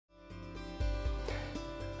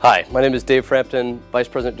Hi, my name is Dave Frampton, Vice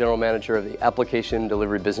President General Manager of the Application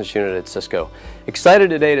Delivery Business Unit at Cisco. Excited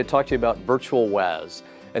today to talk to you about Virtual WAAS,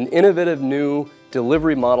 an innovative new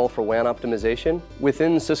delivery model for WAN optimization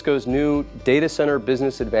within Cisco's new Data Center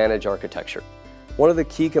Business Advantage architecture. One of the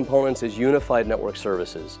key components is unified network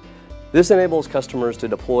services. This enables customers to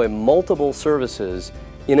deploy multiple services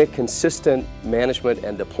in a consistent management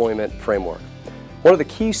and deployment framework. One of the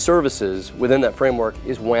key services within that framework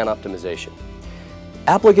is WAN optimization.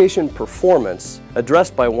 Application performance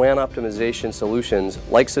addressed by WAN optimization solutions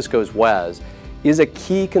like Cisco's WAAS is a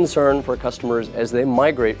key concern for customers as they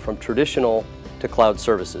migrate from traditional to cloud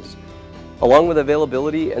services. Along with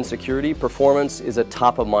availability and security, performance is a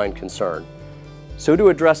top-of-mind concern. So to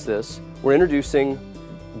address this, we're introducing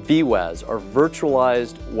vWAAS, or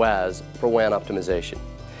virtualized WAAS for WAN optimization.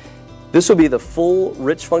 This will be the full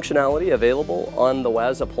rich functionality available on the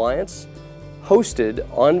WAAS appliance, hosted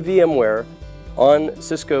on VMware on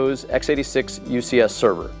Cisco's x86 UCS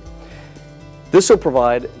server. This will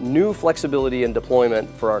provide new flexibility in deployment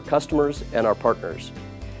for our customers and our partners.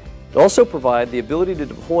 It will also provide the ability to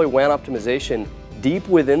deploy WAN optimization deep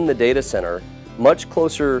within the data center, much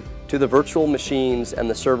closer to the virtual machines and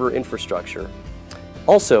the server infrastructure.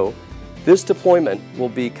 Also, this deployment will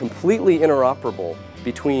be completely interoperable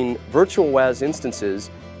between virtual WAAS instances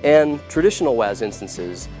and traditional WAAS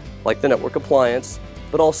instances, like the network appliance,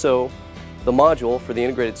 but also the module for the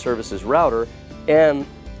integrated services router and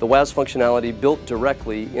the WAAS functionality built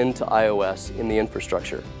directly into iOS in the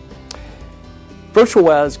infrastructure. Virtual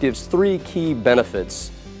WAAS gives three key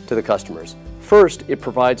benefits to the customers. First, it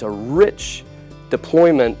provides a rich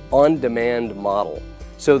deployment on-demand model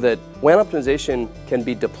so that WAN optimization can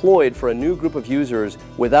be deployed for a new group of users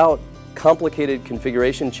without complicated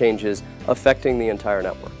configuration changes affecting the entire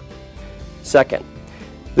network. Second,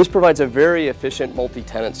 this provides a very efficient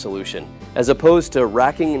multi-tenant solution. As opposed to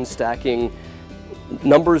racking and stacking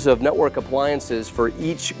numbers of network appliances for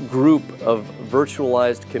each group of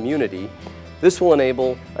virtualized community, this will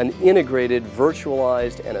enable an integrated,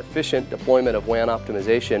 virtualized, and efficient deployment of WAN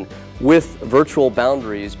optimization with virtual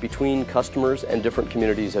boundaries between customers and different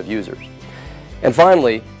communities of users. And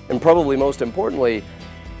finally, and probably most importantly,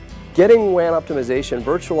 getting WAN optimization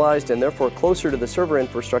virtualized and therefore closer to the server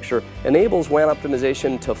infrastructure enables WAN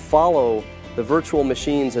optimization to follow the virtual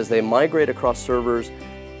machines as they migrate across servers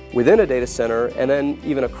within a data center and then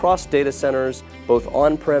even across data centers both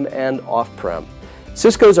on-prem and off-prem.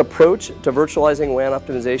 Cisco's approach to virtualizing WAN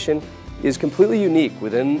optimization is completely unique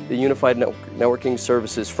within the Unified Networking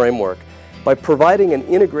Services framework by providing an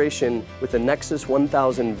integration with the Nexus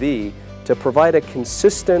 1000V to provide a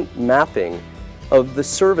consistent mapping of the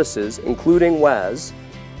services, including WAAS,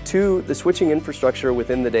 to the switching infrastructure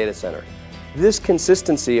within the data center. This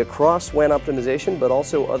consistency across WAN optimization, but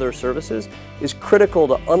also other services, is critical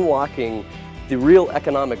to unlocking the real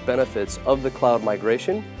economic benefits of the cloud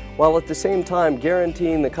migration, while at the same time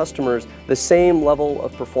guaranteeing the customers the same level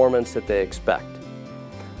of performance that they expect.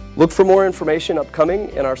 Look for more information upcoming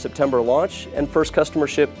in our September launch and first customer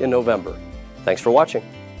ship in November. Thanks for watching.